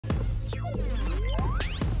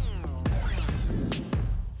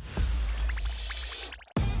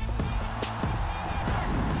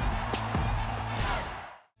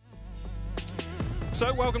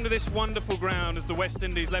So welcome to this wonderful ground as the West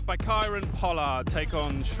Indies, led by Kieran Pollard, take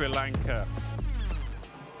on Sri Lanka.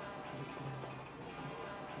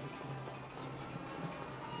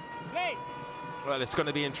 Well, it's going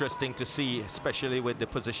to be interesting to see, especially with the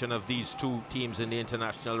position of these two teams in the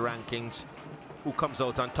international rankings, who comes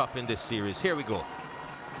out on top in this series. Here we go.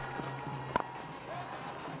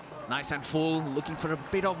 Nice and full, looking for a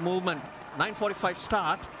bit of movement. 9:45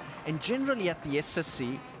 start, and generally at the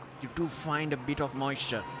SSC, you do find a bit of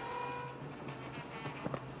moisture.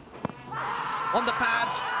 On the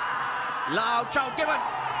pads, loud chow given.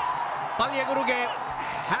 Palyaguruge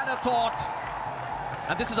had a thought,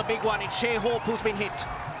 and this is a big one. It's Shea Hope who's been hit.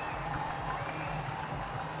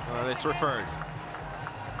 Well, it's referred.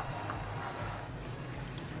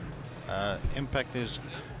 Impact is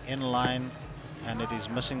in line, and it is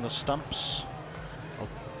missing the stumps.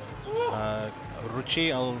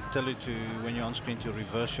 Ruchi, I'll tell you to, when you're on screen, to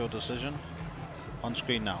reverse your decision. On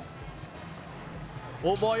screen now.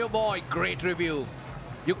 Oh boy, great review.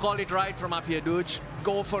 You called it right from up here, Dooch.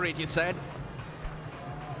 Go for it, he said.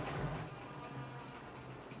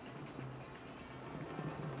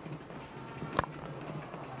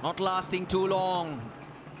 Not lasting too long.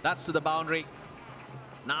 That's to the boundary.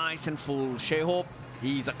 Nice and full. Shea Hope,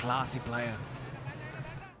 he's a classy player.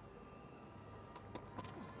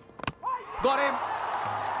 Got him.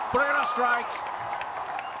 Pereira strikes.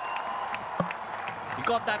 He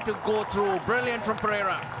got that to go through. Brilliant from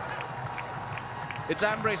Pereira. It's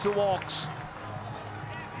Ambrose who walks.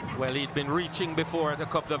 Well, he'd been reaching before at a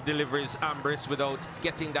couple of deliveries, Ambrose, without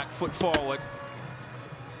getting that foot forward.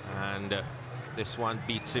 And this one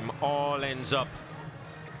beats him all ends up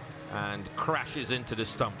and crashes into the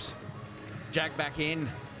stumps. Jack back in.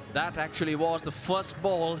 That actually was the first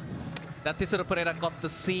ball that Thisara Pereira got the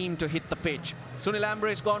seam to hit the pitch. Sunil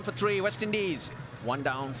Ambrose gone for 3, West Indies. 1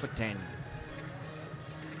 down for 10.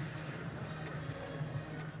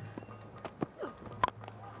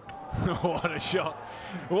 What a shot.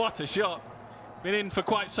 What a shot. Been in for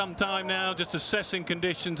quite some time now, just assessing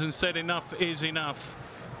conditions, and said enough is enough.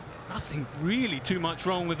 Nothing really too much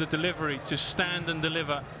wrong with the delivery. Just stand and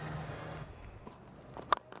deliver.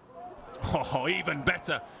 Oh, even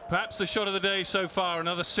better. Perhaps the shot of the day so far.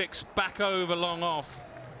 Another 6 back over, long off.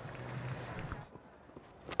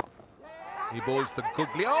 He bowls the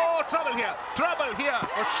googly. Oh, trouble here. Trouble here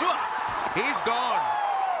for sure. He's gone.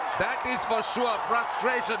 That is for sure.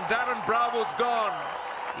 Frustration. Darren Bravo's gone.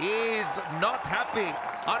 He's not happy,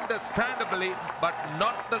 understandably, but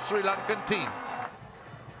not the Sri Lankan team.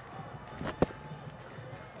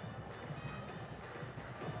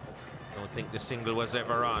 Don't think the single was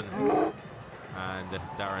ever on. And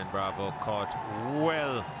Darren Bravo caught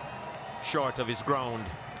well short of his ground.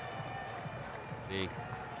 The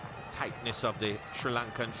tightness of the Sri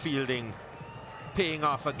Lankan fielding paying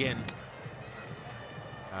off again,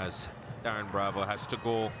 as Darren Bravo has to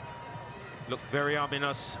go. Look very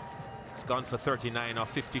ominous. He's gone for 39 of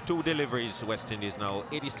 52 deliveries. West Indies now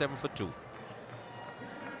 87 for 2.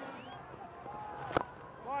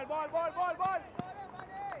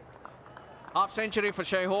 Half century for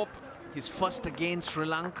Shea Hope. His first against Sri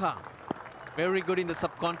Lanka. Very good in the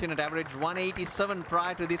subcontinent, average 187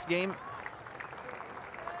 prior to this game.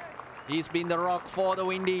 He's been the rock for the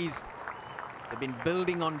Windies. They've been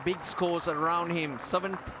building on big scores around him.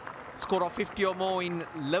 7th score of 50 or more in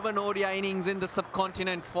 11 ODI innings in the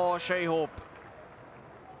subcontinent for Shea Hope.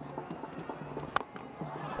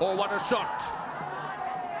 Oh, what a shot.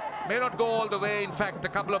 May not go all the way. In fact, a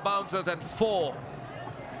couple of bouncers and 4.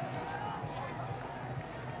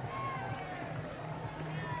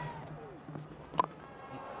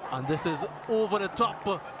 And this is over the top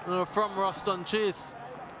from Roston Chase.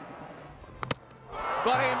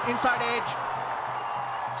 Got him inside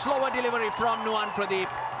edge. Slower delivery from Nuwan Pradeep.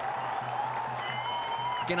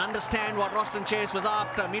 Can understand what Roston Chase was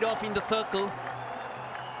after. Mid-off in the circle.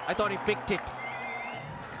 I thought he picked it.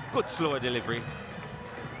 Good slower delivery.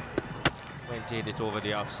 Went to hit it over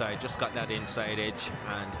the offside. Just got that inside edge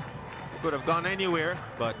and could have gone anywhere,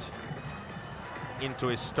 but into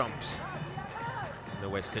his stumps. The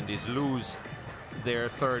West Indies lose their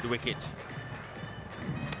 3rd wicket.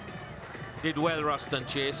 Did well, Roston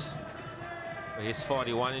Chase, for his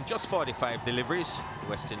 41 in just 45 deliveries. The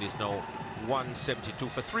West Indies now 172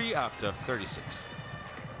 for 3 after 36.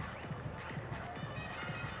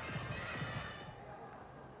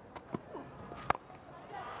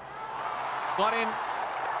 Got him.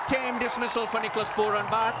 Tame dismissal for Nicholas Pooran,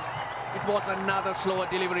 but it was another slower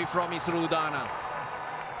delivery from Isrudana.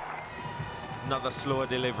 Another slower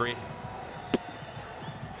delivery.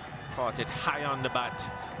 Caught it high on the bat.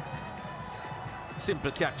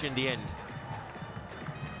 Simple catch in the end.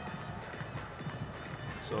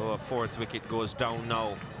 So a fourth wicket goes down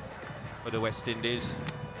now for the West Indies.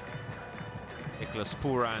 Nicholas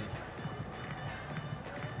Pooran,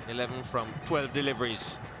 11 from 12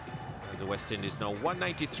 deliveries. And the West Indies now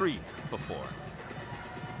 193 for 4.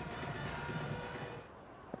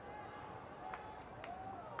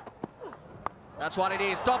 That's what it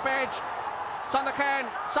is. Top edge.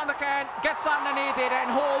 Sandakan gets underneath it and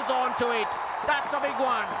holds on to it. That's a big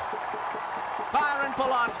one. Byron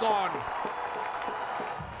Pollard's gone.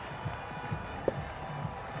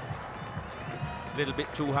 A little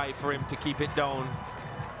bit too high for him to keep it down,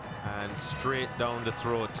 and straight down the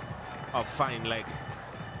throat of fine leg.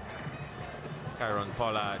 Kieron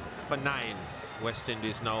Pollard for 9. West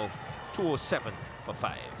Indies now 207 for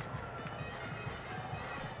 5.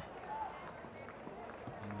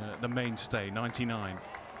 The mainstay, 99.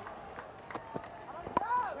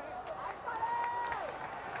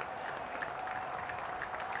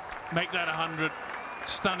 Make that 100,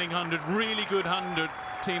 stunning 100, really good 100.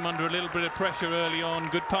 Team under a little bit of pressure early on,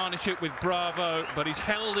 good partnership with Bravo, but he's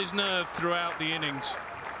held his nerve throughout the innings.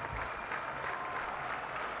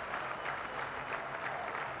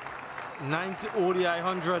 Ninth ODI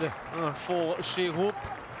 100 for Shea Hope,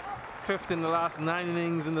 5th in the last 9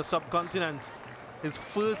 innings in the subcontinent. His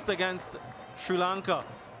first against Sri Lanka.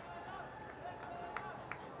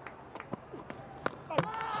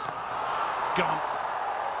 Gone.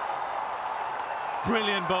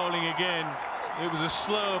 Brilliant bowling again. It was a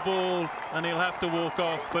slower ball and he'll have to walk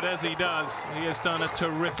off, but as he does, he has done a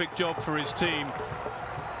terrific job for his team.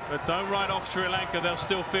 But don't write off Sri Lanka, they'll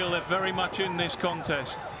still feel they're very much in this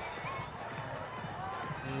contest.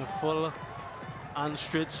 Full and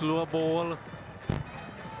straight slower ball.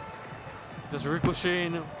 Just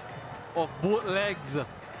ricocheting of both legs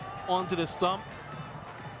onto the stump.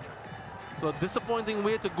 So a disappointing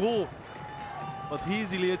way to go. But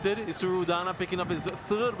he's elated. Isuru Udana picking up his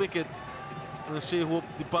 3rd wicket. And Shea Hope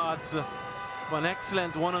departs for an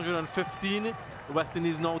excellent 115. The West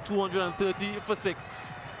Indies now 230 for 6.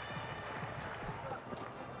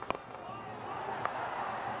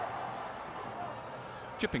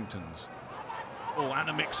 Chippingtons. Oh, and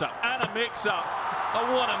a mix-up, and a mix-up.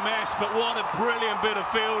 Oh, what a mess, but what a brilliant bit of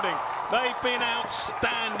fielding. They've been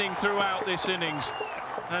outstanding throughout this innings.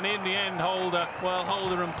 And in the end, Holder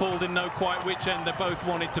and Paul didn't know quite which end they both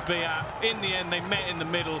wanted to be at. In the end, they met in the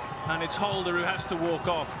middle, and it's Holder who has to walk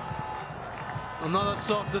off. Another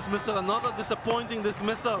soft dismissal, another disappointing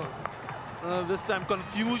dismissal. This time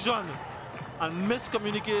confusion and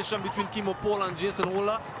miscommunication between Kimo Paul and Jason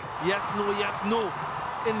Holder. Yes, no.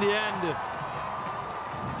 In the end,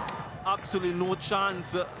 absolutely no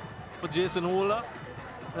chance for Jason Holder.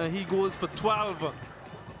 He goes for 12.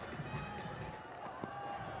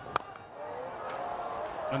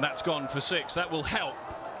 And that's gone for 6. That will help.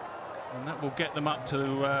 And that will get them up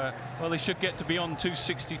to, well, they should get to beyond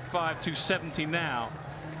 265, 270 now.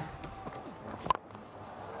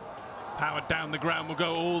 Powered down the ground will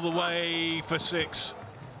go all the way for 6.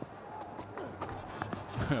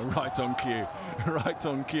 Right on cue, right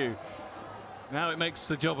on cue. Now it makes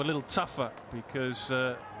the job a little tougher because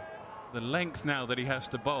the length now that he has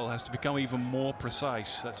to bowl has to become even more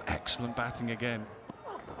precise. That's excellent batting again.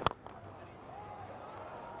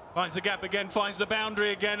 Finds the gap again, finds the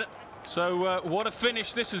boundary again. So what a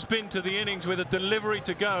finish this has been to the innings with a delivery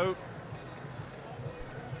to go.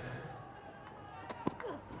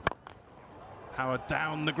 Howard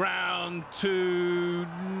down the ground to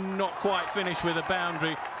not quite finish with a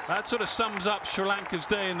boundary. That sort of sums up Sri Lanka's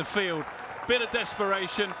day in the field. Bit of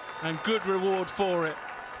desperation and good reward for it.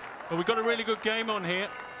 But we've got a really good game on here.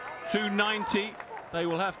 290. They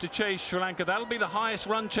will have to chase Sri Lanka. That'll be the highest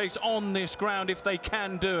run chase on this ground if they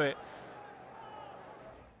can do it.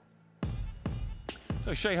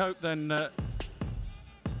 So Shea Hope then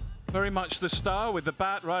very much the star with the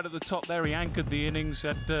bat right at the top there. He anchored the innings,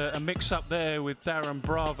 had a mix-up there with Darren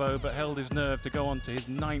Bravo, but held his nerve to go on to his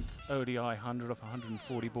 9th ODI 100 off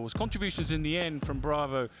 140 balls. Contributions in the end from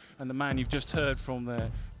Bravo and the man you've just heard from there,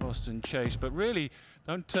 Boston Chase. But really,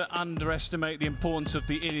 don't underestimate the importance of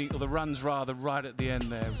the inning, or the runs rather, right at the end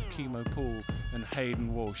there. Kimo Paul and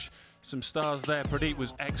Hayden Walsh. Some stars there. Pradeep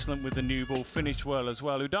was excellent with the new ball, finished well as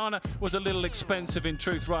well. Udana was a little expensive in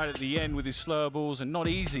truth right at the end with his slower balls and not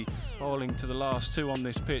easy bowling to the last 2 on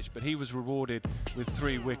this pitch, but he was rewarded with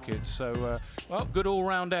 3 wickets. So, well, good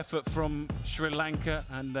all-round effort from Sri Lanka,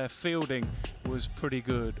 and their fielding was pretty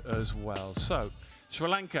good as well. So, Sri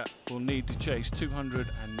Lanka will need to chase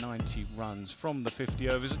 290 runs from the 50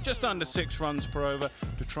 overs, just under 6 runs per over,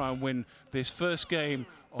 to try and win this first game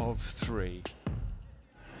of 3.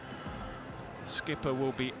 Skipper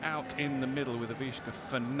will be out in the middle with Avishka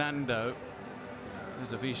Fernando.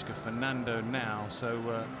 There's Avishka Fernando now,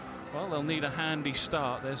 so well, they'll need a handy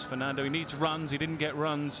start. There's Fernando. He needs runs. He didn't get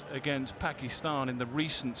runs against Pakistan in the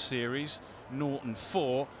recent series,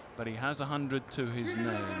 0-4, but he has 100 to his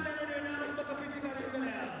name.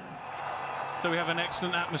 So we have an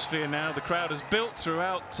excellent atmosphere now. The crowd has built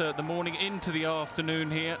throughout the morning into the afternoon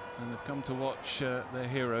here, and they've come to watch their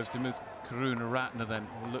heroes. Dimuth Karunaratne then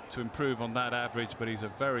will look to improve on that average, but he's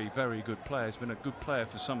a very, very good player. He's been a good player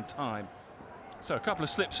for some time. So a couple of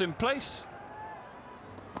slips in place.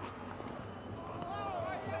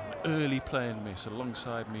 Early play and miss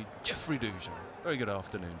alongside me, Jeffrey Dujan. Very good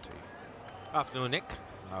afternoon to you. Afternoon, Nick.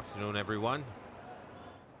 Afternoon, everyone.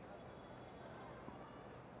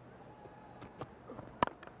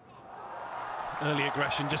 Early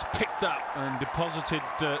aggression just picked up and deposited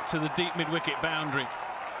to the deep mid-wicket boundary.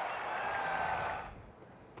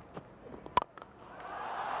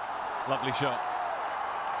 Lovely shot.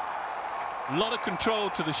 A lot of control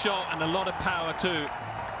to the shot and a lot of power too.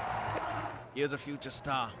 Here's a future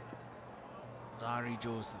star, Zari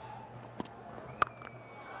Joseph.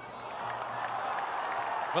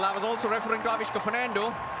 Well, I was also referring to Avishka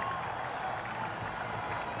Fernando.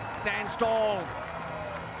 Stands tall.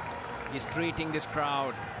 He's treating this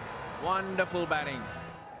crowd. Wonderful batting.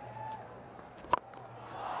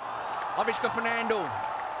 Avishka Fernando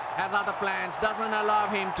has other plans, doesn't allow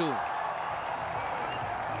him to.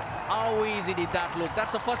 How easy did that look?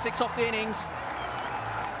 That's the first 6 of the innings.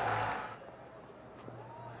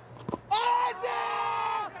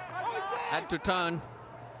 Had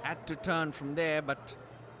to turn from there, but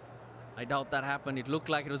I doubt that happened. It looked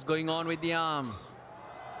like it was going on with the arm.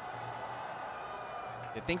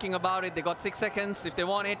 They're thinking about it. They got 6 seconds if they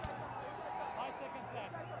want it. 5 seconds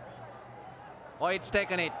left. Or it's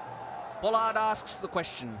taken it. Pollard asks the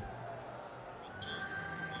question.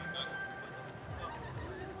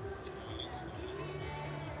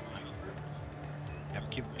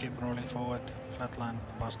 Yep, keep rolling forward. Flat line,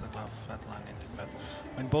 past the glove, flat line into bed.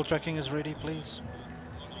 When ball tracking is ready, please.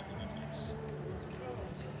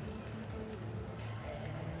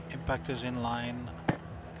 Impact is in line,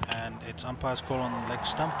 and it's umpire's call on the leg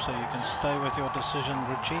stump, so you can stay with your decision,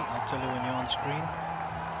 Richie. I'll tell you when you're on screen.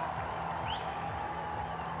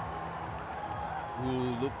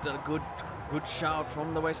 Ooh, looked a good shout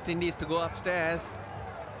from the West Indies to go upstairs.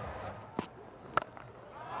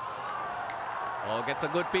 Oh, gets a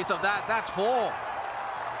good piece of that. That's 4.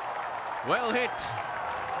 Well hit.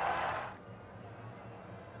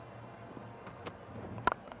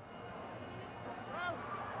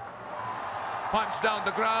 Punch down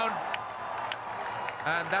the ground,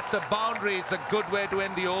 and that's a boundary. It's a good way to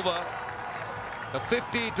end the over. The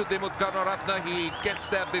 50 to Dimuth Karunaratne. He gets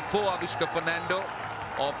there before Avishka Fernando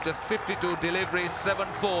of just 52 deliveries, 7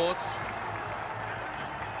 fours.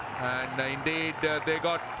 And indeed, they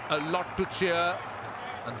got a lot to cheer.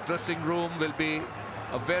 And dressing room will be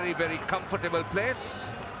a very, very comfortable place.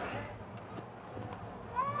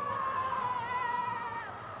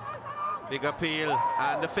 Big appeal,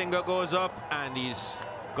 and the finger goes up, and he's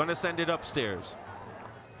gonna send it upstairs.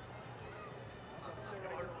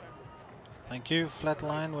 Thank you. Flat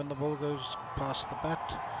line when the ball goes past the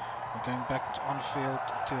bat. We're going back on field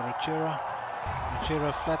to Rachira.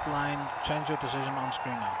 Rachira, flat line. Change your decision on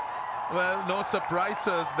screen now. Well, no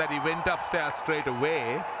surprises that he went upstairs straight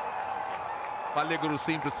away. Palyaguru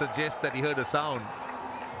seemed to suggest that he heard a sound,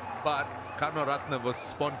 but Karunaratne was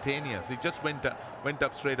spontaneous. He just went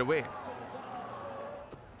up straight away.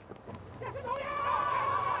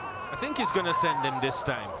 I think he's gonna send him this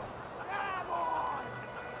time.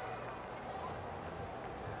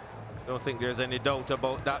 Don't think there's any doubt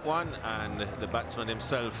about that one, and the batsman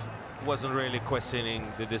himself wasn't really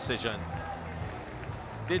questioning the decision.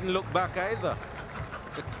 Didn't look back either.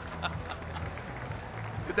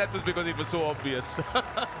 That was because it was so obvious.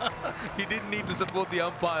 He didn't need to support the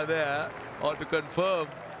umpire there or to confirm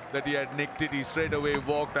that he had nicked it. He straight away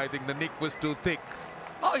walked. I think the nick was too thick.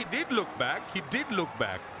 Oh, he did look back. He did look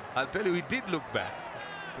back. I'll tell you, he did look back.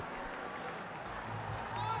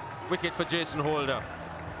 Wicket for Jason Holder.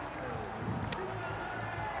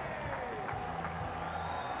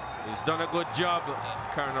 He's done a good job,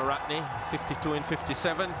 Karunaratne, 52 in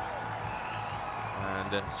 57.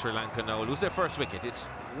 And Sri Lanka now lose their first wicket. It's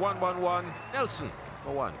 1-1-1. Nelson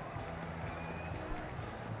for 1.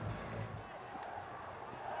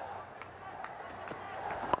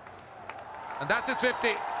 And that's his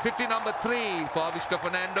 50. 50 number 3 for Avishka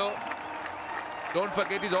Fernando. Don't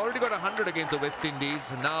forget, he's already got 100 against the West Indies.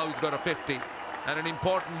 Now he's got a 50, and an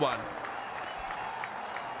important one.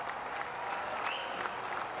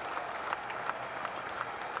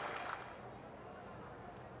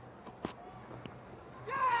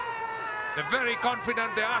 They're very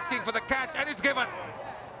confident. They're asking for the catch, and it's given.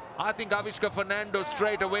 I think Avishka Fernando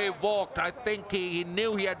straight away walked. I think he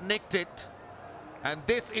knew he had nicked it. And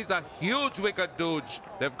this is a huge wicket, Dooj.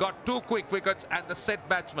 They've got 2 quick wickets and the set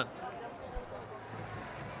batsman.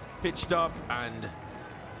 Pitched up and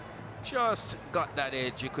just got that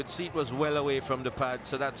edge. You could see it was well away from the pad,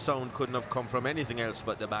 so that sound couldn't have come from anything else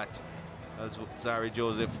but the bat. As Zari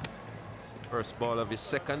Joseph, first ball of his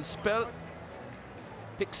second spell,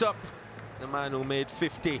 picks up the man who made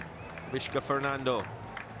 50, Avishka Fernando.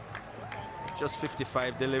 Just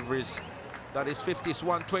 55 deliveries. That is 50. It's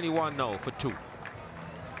 121 now for 2.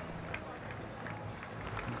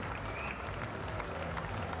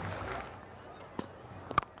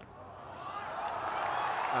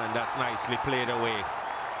 And that's nicely played away.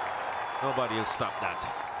 Nobody will stop that.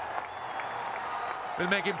 Will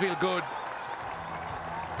make him feel good.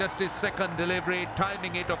 Just his second delivery,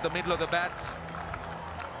 timing it off the middle of the bat.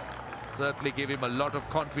 Certainly give him a lot of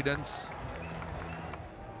confidence.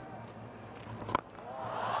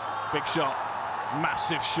 Big shot,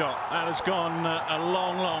 massive shot. That has gone a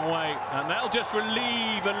long, long way. And that'll just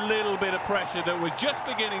relieve a little bit of pressure that was just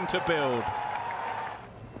beginning to build.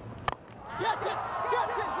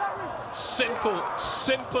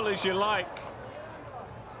 Simple as you like.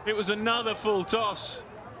 It was another full toss,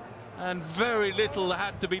 and very little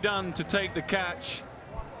had to be done to take the catch.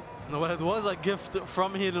 No, well, it was a gift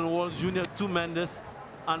from Hayden Walsh Jr. to Mendes,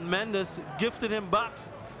 and Mendes gifted him back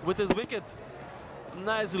with his wicket.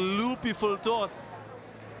 Nice loopy full toss,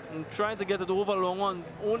 and trying to get it over long on,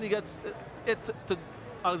 only gets it to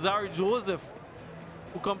Alzari Joseph,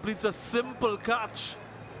 who completes a simple catch.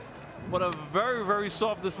 But a very, very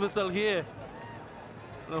soft dismissal here.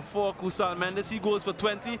 And for Kusal Mendes, he goes for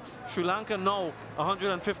 20. Sri Lanka now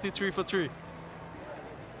 153 for 3.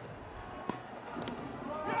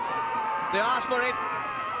 They asked for it.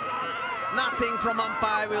 Nothing from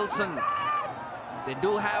umpire Wilson. They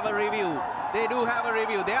do have a review. They do have a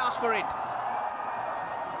review. They asked for it.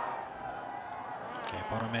 Okay,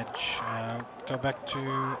 bottom edge. Go back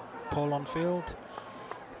to Paul on field.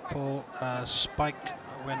 Paul, spike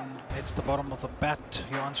when it's the bottom of the bat.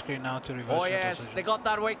 You're on screen now to reverse. Oh your yes, decision. they got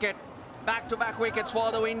that wicket. Back-to-back wickets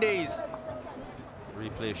for the Windies.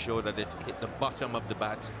 Replay showed that it hit the bottom of the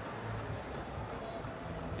bat.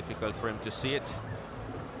 Difficult for him to see it,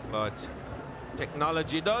 but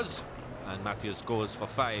technology does. And Matthews goes for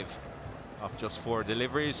 5 off just 4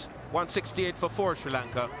 deliveries. 168 for 4, Sri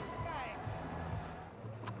Lanka.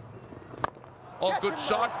 Oh, good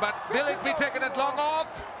shot, but will it be taken at long off?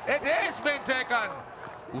 It is being taken.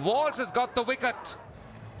 Walsh has got the wicket.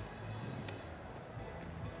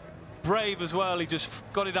 Brave as well, he just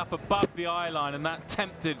got it up above the eye line, and that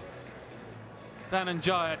tempted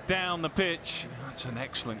Dhananjaya down the pitch. That's an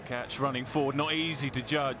excellent catch running forward, not easy to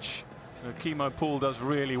judge. Kimo Poole does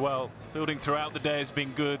really well. Fielding throughout the day has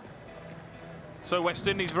been good. So West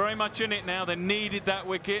Indies very much in it now. They needed that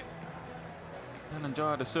wicket.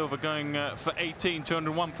 Dhananjaya de Silva going for 18,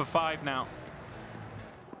 201 for 5 now.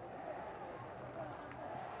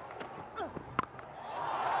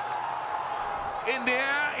 In the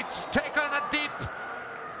air, it's taken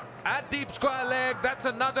at deep square leg. That's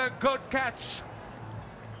another good catch.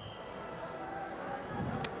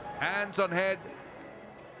 Hands on head.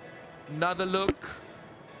 Another look.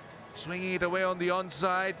 Swinging it away on the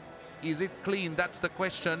onside. Is it clean? That's the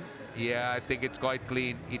question. Yeah, I think it's quite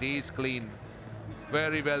clean. It is clean.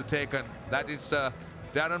 Very well taken. That is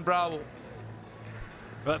Darren Bravo.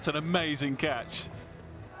 That's an amazing catch.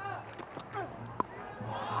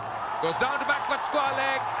 Goes down to backward square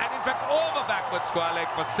leg, and in fact over backward square leg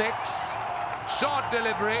for 6. Short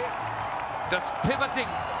delivery, just pivoting.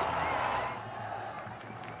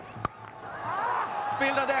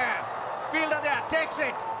 Fielder there, takes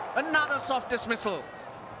it. Another soft dismissal.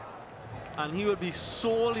 And he will be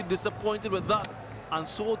sorely disappointed with that. And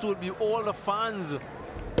so too will be all the fans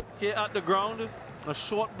here at the ground. A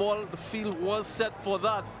short ball, the field was set for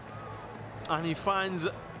that. And he finds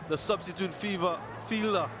the substitute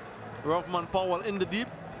fielder, Rovman Powell, in the deep.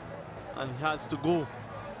 And he has to go.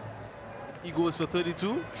 He goes for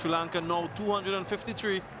 32. Sri Lanka now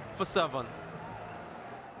 253 for 7.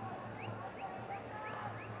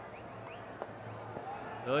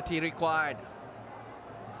 .30 required.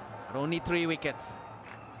 But only 3 wickets.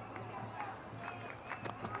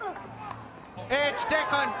 It's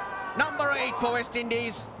taken. Number 8 for West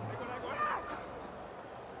Indies.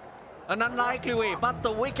 An unlikely way, but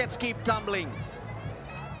the wickets keep tumbling.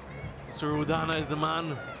 Surudana is the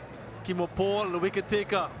man. Kimo Paul, the wicket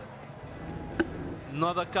taker.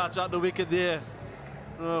 Another catch at the wicket there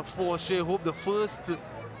for Shea Hope, the first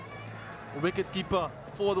wicket keeper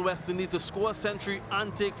for the West Indies to score a century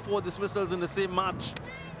and take 4 dismissals in the same match.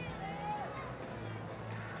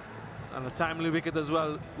 And a timely wicket as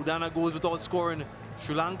well. Udana goes without scoring.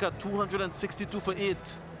 Sri Lanka 262 for 8.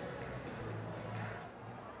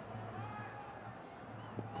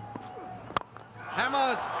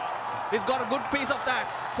 Hammers. He's got a good piece of that.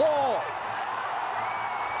 4.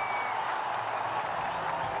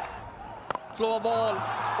 Slow ball.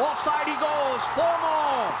 Offside he goes. 4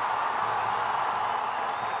 more.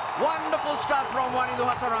 Wonderful start from Wanindu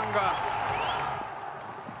Hasaranga.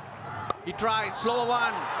 He tries. Slower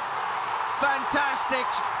one. Fantastic.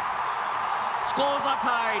 Scores are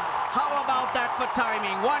tied. How about that for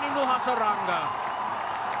timing? Wanindu Hasaranga.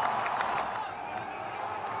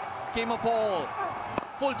 Paul.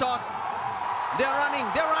 Full toss. They're running.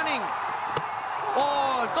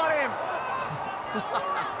 Oh, got him.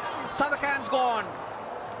 Sandakan's gone.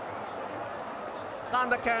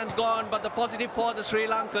 Sandakan's gone, but the positive for the Sri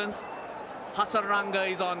Lankans, Hasaranga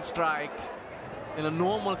is on strike. In a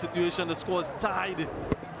normal situation, the score is tied.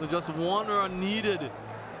 Just 1 run needed.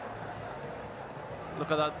 Look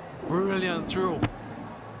at that brilliant throw.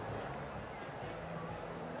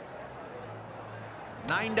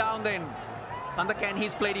 9 down then. Sandakan,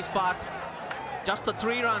 he's played his part. Just the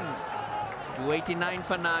 3 runs. 289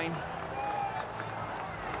 for 9.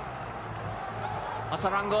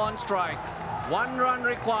 Hasaranga on strike. 1 run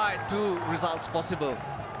required, 2 results possible.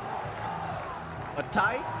 A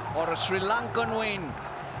tie or a Sri Lankan win?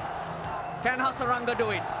 Can Hasaranga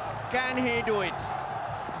do it? Can he do it?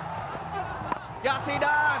 Yes, he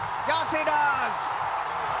does. Yes, he does.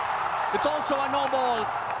 It's also a no ball.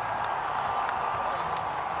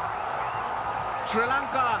 Sri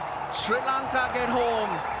Lanka get home.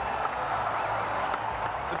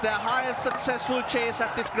 It's their highest successful chase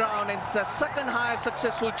at this ground, and it's their 2nd highest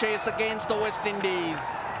successful chase against the West Indies.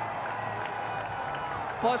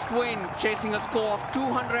 First win, chasing a score of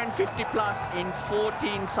 250 plus in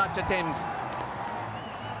 14 such attempts.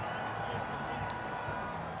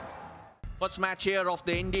 First match here of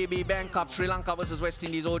the NDB Bank Cup, Sri Lanka versus West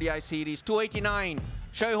Indies ODI series. 289,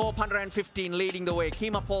 Shoaib Hope 115 leading the way.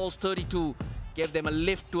 Paul's 32 gave them a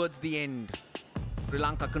lift towards the end. Sri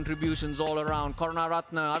Lanka contributions all around.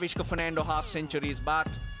 Karunaratne, Avishka Fernando half centuries, but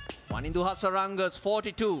Wanindu Hasaranga's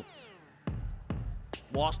 42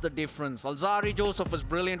 was the difference. Alzari Joseph was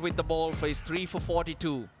brilliant with the ball for his 3 for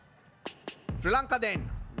 42. Sri Lanka then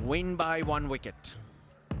win by 1 wicket.